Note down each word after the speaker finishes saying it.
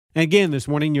Again, this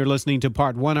morning, you're listening to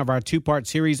part one of our two-part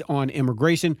series on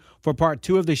immigration. For part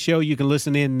two of the show, you can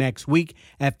listen in next week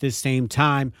at this same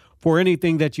time. For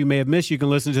anything that you may have missed, you can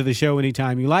listen to the show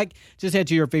anytime you like. Just head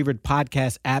to your favorite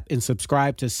podcast app and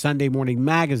subscribe to Sunday Morning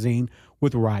Magazine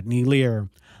with Rodney Lear.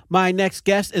 My next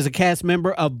guest is a cast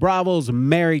member of Bravo's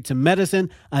Married to Medicine,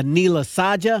 Anila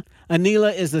Saja.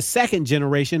 Anila is the second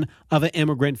generation of an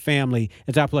immigrant family.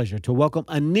 It's our pleasure to welcome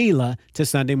Anila to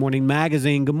Sunday Morning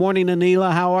Magazine. Good morning,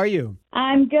 Anila. How are you?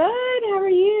 I'm good. How are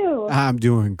you? I'm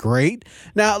doing great.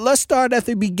 Now, let's start at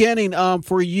the beginning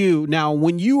for you. Now,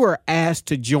 when you were asked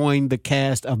to join the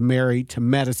cast of Married to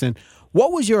Medicine,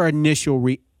 what was your initial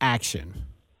reaction?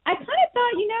 I kind of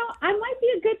thought, I might be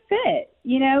a good fit,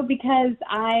 because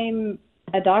I'm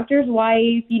a doctor's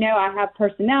wife. I have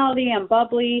personality. I'm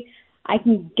bubbly. I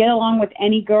can get along with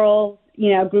any girls,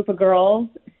 group of girls.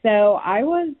 So I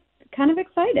was kind of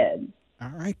excited. All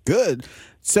right, good.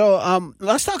 So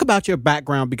let's talk about your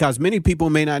background, because many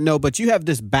people may not know, but you have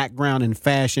this background in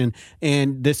fashion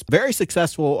and this very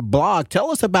successful blog. Tell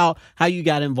us about how you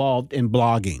got involved in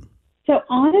blogging. So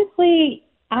honestly,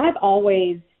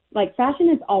 fashion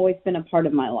has always been a part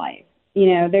of my life.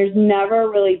 There's never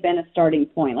really been a starting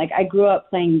point. Like, I grew up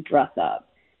playing dress up.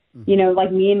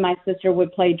 Like me and my sister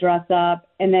would play dress up,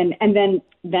 and then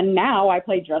now I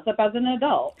play dress up as an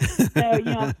adult.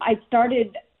 So, I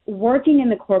started working in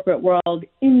the corporate world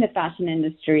in the fashion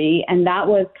industry, and that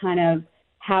was kind of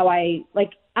how I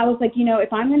was like,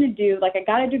 if I'm going to do, I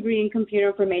got a degree in computer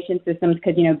information systems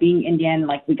because, being Indian,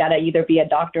 we got to either be a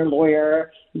doctor,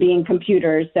 lawyer, be in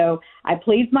computers. So I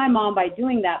pleased my mom by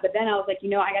doing that. But then I was like,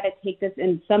 I got to take this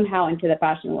in somehow into the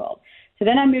fashion world. So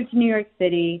then I moved to New York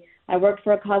City. I worked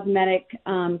for a cosmetic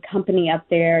company up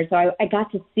there. So I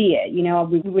got to see it.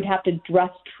 We would have to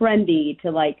dress trendy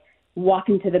to walk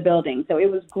into the building. So it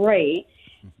was great.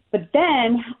 But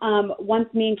then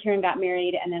once me and Karen got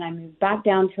married, and then I moved back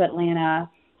down to Atlanta,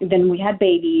 then we had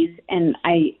babies, and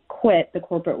I quit the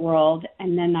corporate world.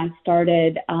 And then I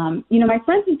started, my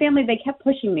friends and family, they kept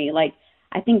pushing me.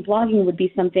 I think blogging would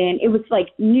be something. It was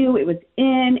new, it was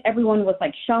in, everyone was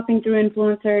shopping through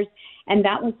influencers. And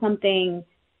that was something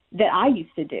that I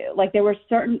used to do. There was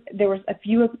a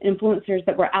few influencers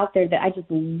that were out there that I just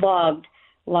loved,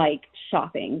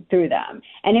 shopping through them.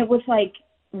 And it was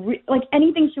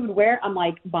anything she would wear, I'm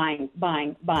buying. So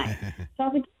I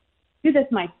was do this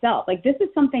myself. This is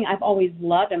something I've always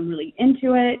loved. I'm really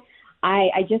into it.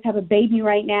 I just have a baby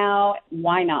right now.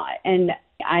 Why not? And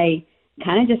I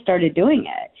kind of just started doing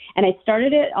it. And I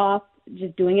started it off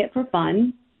just doing it for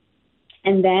fun.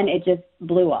 And then it just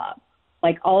blew up.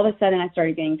 All of a sudden I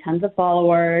started getting tons of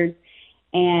followers,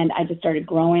 and I just started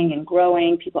growing and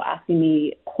growing. People asking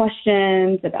me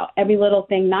questions about every little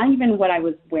thing, not even what I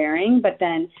was wearing, but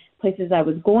then places I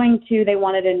was going to, they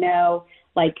wanted to know,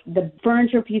 the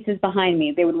furniture pieces behind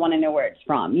me, they would want to know where it's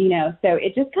from, so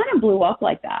it just kind of blew up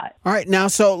like that. All right. Now,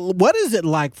 so what is it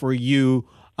like for you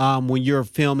when you're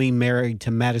filming Married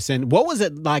to Medicine? What was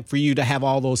it like for you to have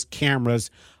all those cameras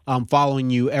following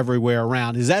you everywhere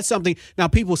around? Is that something, now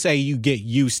people say you get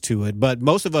used to it, but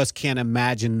most of us can't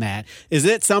imagine that. Is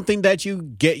it something that you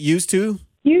get used to?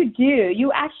 You do.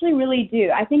 You actually really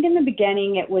do. I think in the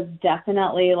beginning it was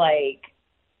definitely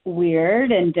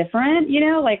weird and different,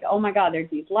 oh my God, there's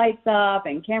these lights up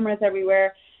and cameras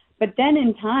everywhere. But then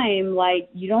in time,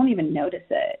 you don't even notice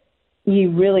it.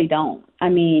 You really don't. I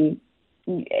mean,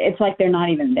 it's they're not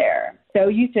even there. So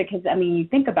used to it, because you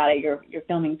think about it, you're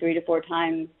filming 3 to 4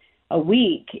 times a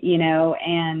week,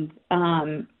 and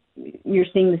you're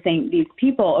seeing these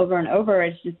people over and over.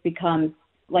 It just becomes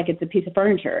it's a piece of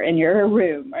furniture in your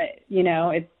room, right?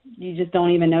 You just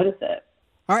don't even notice it.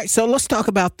 All right, so let's talk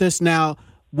about this now.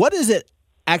 What is it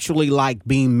actually like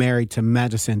being married to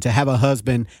medicine, to have a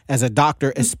husband as a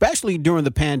doctor, especially during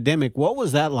the pandemic? What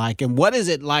was that like, and what is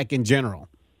it like in general?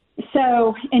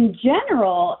 So in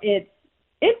general, it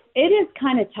is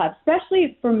kind of tough,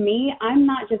 especially for me. I'm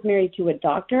not just married to a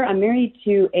doctor. I'm married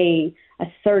to a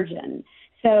surgeon.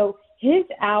 So his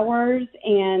hours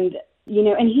and,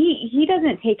 and he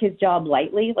doesn't take his job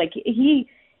lightly.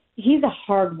 He's a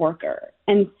hard worker.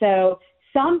 And so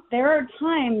there are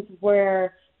times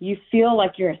where you feel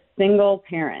like you're a single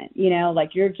parent,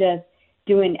 you're just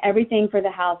doing everything for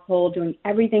the household, doing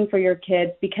everything for your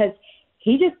kids, because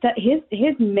he just,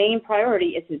 his main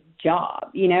priority is his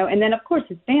job, and then of course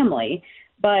his family.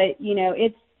 But,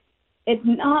 it's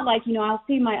not I'll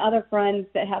see my other friends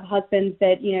that have husbands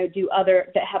that,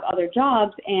 that have other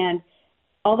jobs, and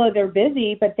although they're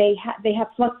busy, but they have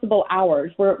flexible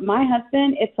hours, where my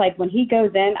husband, it's when he goes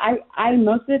in, I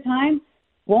most of the time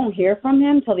won't hear from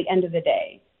him till the end of the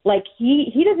day. like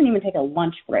he doesn't even take a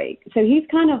lunch break. So he's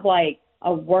kind of like a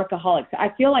workaholic. So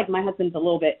I feel like my husband's a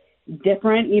little bit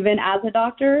different even as a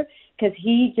doctor, because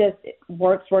he just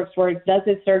works, does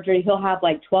his surgery. He'll have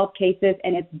like 12 cases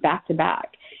and it's back to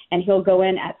back. And he'll go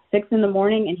in at 6 in the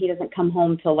morning and he doesn't come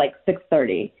home till like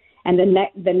 6:30. And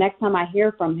the next time I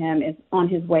hear from him is on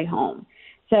his way home.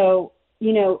 So,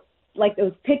 you know, like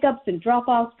those pickups and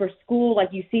drop-offs for school, like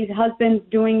you see husbands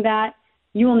doing that.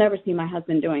 You will never see my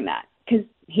husband doing that because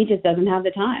he just doesn't have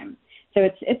the time. So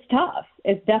it's tough.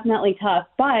 It's definitely tough.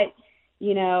 But,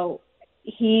 you know,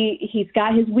 he's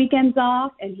got his weekends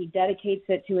off and he dedicates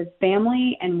it to his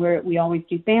family. And we always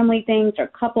do family things or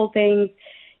couple things,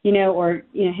 you know, or,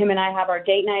 you know, him and I have our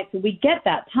date nights. So we get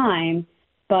that time,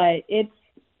 but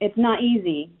it's not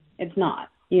easy. It's not,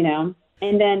 you know.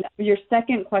 And then your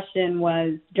second question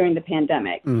was during the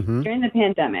pandemic. Mm-hmm. During the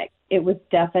pandemic, it was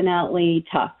definitely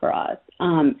tough for us,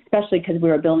 especially because we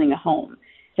were building a home.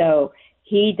 So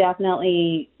he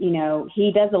definitely, you know,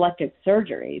 he does elective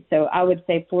surgery. So I would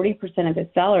say 40% of his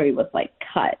salary was like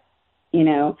cut. You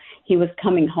know, he was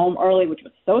coming home early, which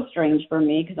was so strange for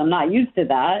me because I'm not used to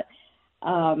that.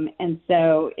 And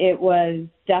so it was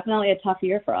definitely a tough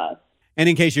year for us. And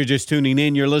in case you're just tuning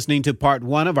in, you're listening to part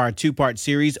 1 of our 2-part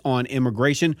series on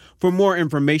immigration. For more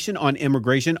information on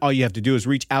immigration, all you have to do is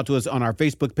reach out to us on our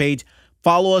Facebook page.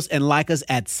 Follow us and like us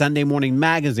at Sunday Morning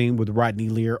Magazine with Rodney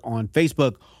Lear on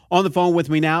Facebook. On the phone with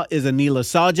me now is Anila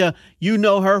Saja. You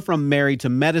know her from Married to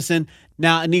Medicine.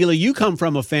 Now, Anila, you come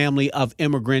from a family of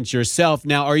immigrants yourself.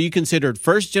 Now, are you considered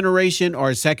first generation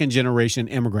or second generation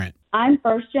immigrant? I'm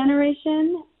first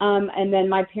generation, and then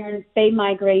my parents, they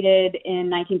migrated in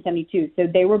 1972. So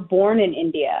they were born in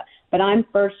India, but I'm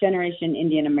first generation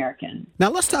Indian American.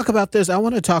 Now, let's talk about this. I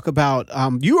want to talk about,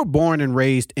 you were born and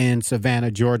raised in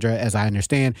Savannah, Georgia, as I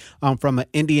understand, from an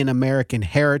Indian American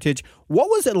heritage. What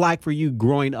was it like for you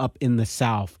growing up in the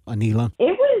South, Anila?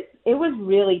 It was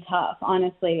really tough,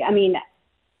 honestly. I mean,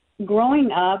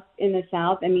 growing up in the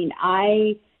South, I mean,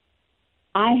 I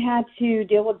had to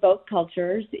deal with both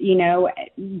cultures. You know,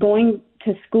 going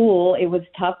to school, it was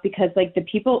tough because like the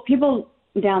people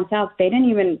down south, they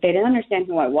didn't understand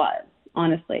who I was,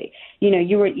 honestly. You know,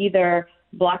 you were either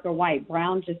black or white.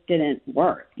 Brown just didn't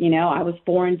work. You know, I was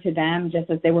foreign to them just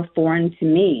as they were foreign to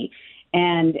me.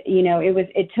 And, you know,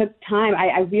 it took time.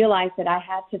 I realized that I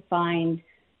had to find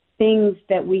things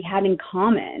that we had in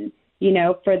common, you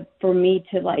know, for me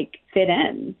to like fit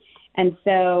in. And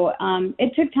so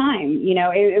it took time. You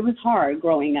know, it was hard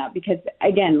growing up because,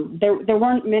 again, there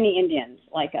weren't many Indians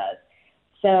like us.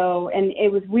 So, and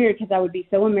it was weird because I would be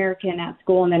so American at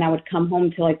school, and then I would come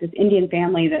home to like this Indian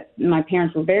family that my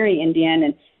parents were very Indian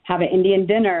and have an Indian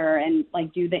dinner and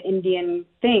like do the Indian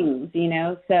things, you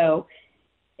know. So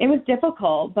it was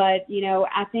difficult. But, you know,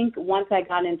 I think once I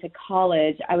got into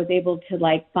college, I was able to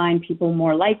like find people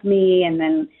more like me and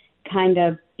then kind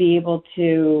of be able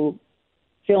to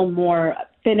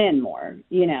fit in more,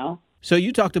 you know. So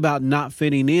you talked about not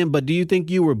fitting in, but do you think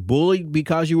you were bullied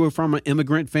because you were from an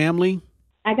immigrant family?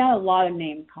 I got a lot of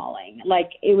name calling.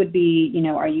 Like it would be, you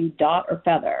know, are you Dot or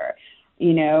Feather?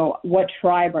 You know, what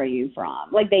tribe are you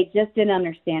from? Like they just didn't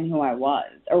understand who I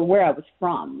was or where I was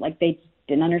from. Like they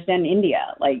didn't understand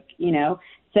India, like, you know.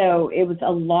 So it was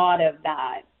a lot of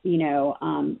that, you know,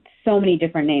 so many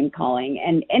different name calling.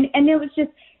 And it was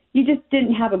just, you just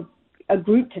didn't have a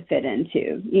group to fit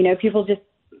into, you know,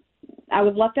 I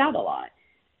was left out a lot.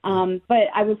 But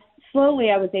I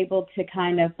was able to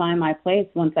kind of find my place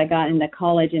once I got into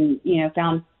college and, you know,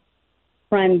 found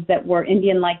friends that were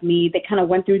Indian like me. They kind of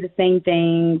went through the same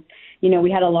things. You know,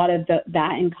 we had a lot of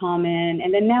that in common.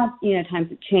 And then now, you know, times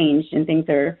have changed and things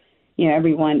are, you know,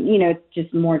 everyone, you know, it's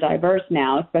just more diverse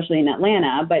now, especially in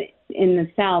Atlanta. But in the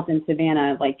South, in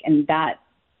Savannah, like in that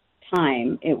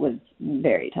time, it was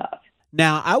very tough.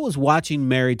 Now, I was watching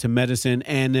Married to Medicine,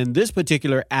 and in this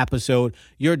particular episode,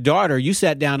 your daughter, you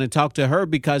sat down and talked to her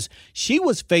because she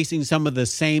was facing some of the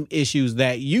same issues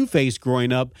that you faced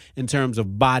growing up in terms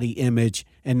of body image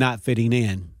and not fitting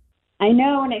in. I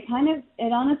know, and it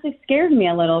honestly scared me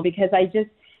a little because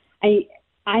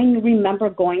I remember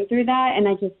going through that, and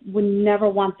I just would never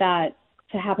want that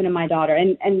to happen to my daughter.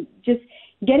 And just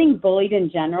getting bullied in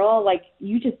general, like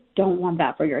you just don't want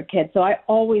that for your kid. So I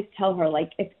always tell her,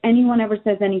 like, if anyone ever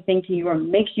says anything to you or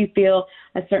makes you feel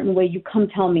a certain way, you come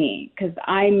tell me because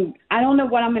I don't know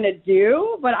what I'm going to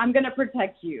do, but I'm going to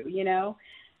protect you, you know.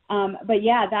 But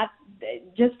yeah, that's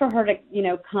just for her to, you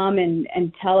know, come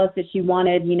and tell us that she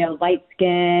wanted, you know, light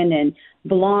skin and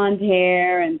blonde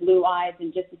hair and blue eyes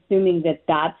and just assuming that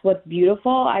that's what's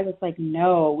beautiful. I was like,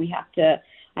 no,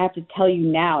 I have to tell you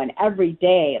now. And every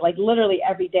day, like literally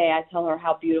every day, I tell her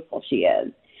how beautiful she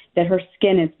is. that her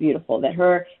skin is beautiful, that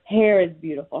her hair is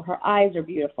beautiful, her eyes are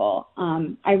beautiful.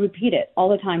 I repeat it all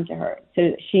the time to her so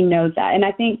that she knows that. And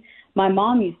I think my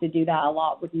mom used to do that a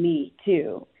lot with me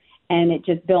too. And it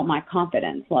just built my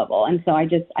confidence level. And so I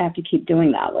have to keep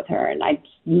doing that with her. And I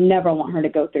never want her to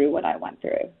go through what I went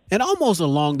through. And almost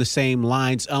along the same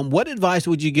lines, what advice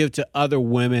would you give to other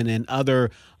women and other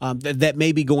that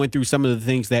may be going through some of the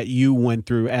things that you went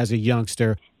through as a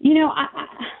youngster? You know,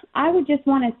 I would just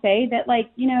want to say that,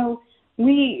 like, you know,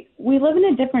 we live in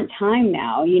a different time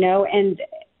now, you know, and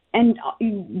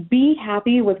be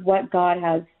happy with what God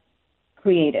has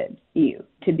created you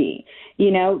to be,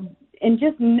 you know. And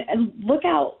just look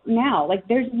out now. Like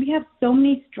we have so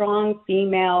many strong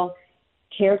female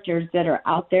characters that are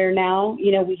out there now.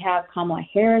 You know, we have Kamala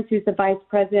Harris, who's the vice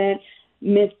president.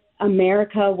 Miss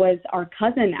America was our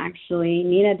cousin, actually,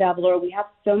 Nina Davlor. We have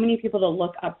so many people to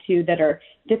look up to that are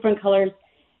different colors.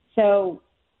 So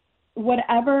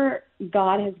whatever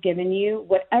God has given you,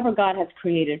 whatever God has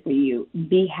created for you,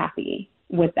 be happy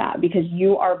with that because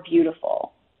you are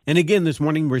beautiful. And again, this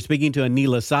morning, we're speaking to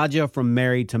Anila Saja from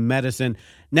Married to Medicine.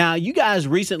 Now, you guys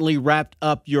recently wrapped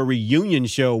up your reunion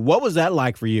show. What was that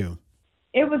like for you?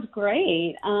 It was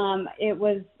great. It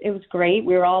was great.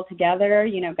 We were all together,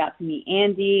 you know, got to meet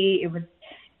Andy. It was,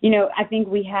 you know, I think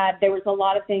there was a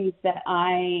lot of things that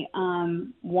I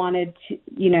wanted to,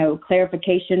 you know,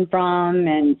 clarification from.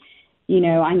 And, you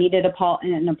know, I needed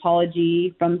an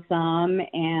apology from some.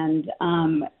 And,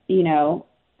 you know,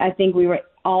 I think we were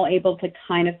all able to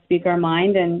kind of speak our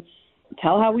mind and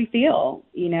tell how we feel,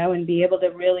 you know, and be able to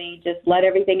really just let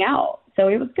everything out. So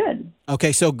it was good.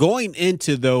 Okay, so going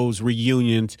into those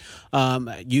reunions,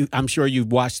 I'm sure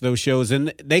you've watched those shows,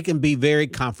 and they can be very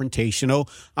confrontational.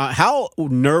 How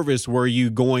nervous were you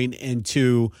going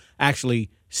into actually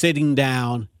sitting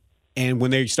down and when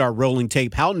they start rolling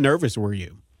tape? How nervous were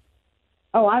you?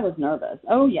 Oh, I was nervous.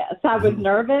 Oh, yes. I was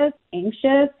nervous,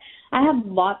 anxious. I had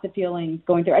lots of feelings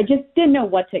going through. I just didn't know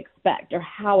what to expect or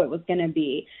how it was going to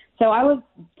be. So I was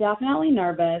definitely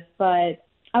nervous, but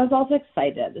I was also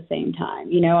excited at the same time.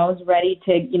 You know, I was ready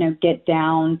to, you know, get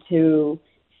down to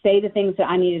say the things that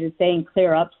I needed to say and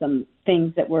clear up some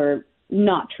things that were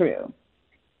not true.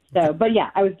 So, but yeah,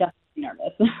 I was definitely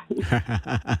nervous.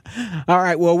 All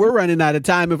right. Well, we're running out of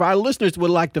time. If our listeners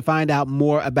would like to find out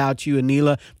more about you,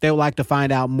 Anila, if they would like to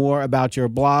find out more about your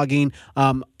blogging,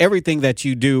 everything that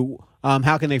you do,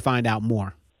 how can they find out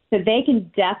more? So they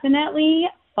can definitely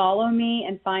follow me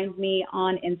and find me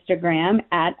on Instagram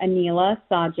at Anila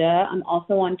Saja. I'm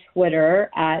also on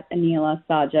Twitter at Anila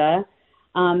Saja.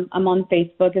 I'm on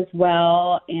Facebook as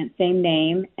well, and same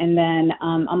name. And then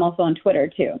I'm also on Twitter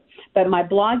too. But my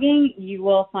blogging, you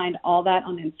will find all that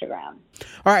on Instagram.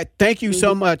 All right. Thank you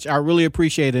so much. I really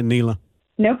appreciate it, Neela.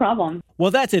 No problem. Well,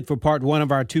 that's it for part one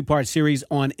of our two-part series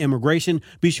on immigration.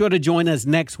 Be sure to join us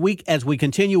next week as we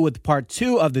continue with part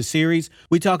two of the series.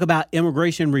 We talk about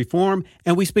immigration reform,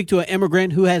 and we speak to an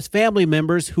immigrant who has family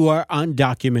members who are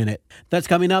undocumented. That's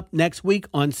coming up next week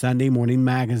on Sunday Morning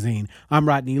Magazine. I'm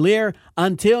Rodney Lear.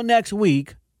 Until next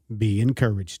week, be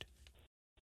encouraged.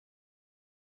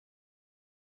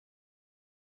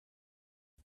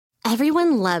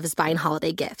 Everyone loves buying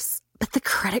holiday gifts, but the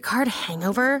credit card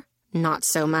hangover? Not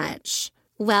so much.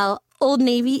 Well, Old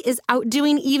Navy is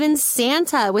outdoing even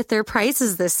Santa with their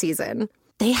prices this season.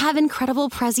 They have incredible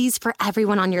prezzies for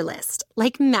everyone on your list,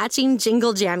 like matching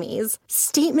jingle jammies,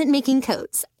 statement-making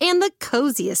coats, and the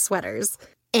coziest sweaters.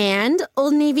 And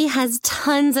Old Navy has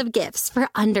tons of gifts for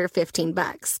under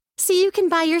 $15. So you can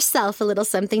buy yourself a little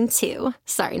something too.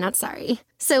 Sorry, not sorry.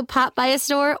 So pop by a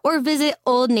store or visit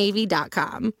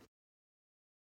OldNavy.com.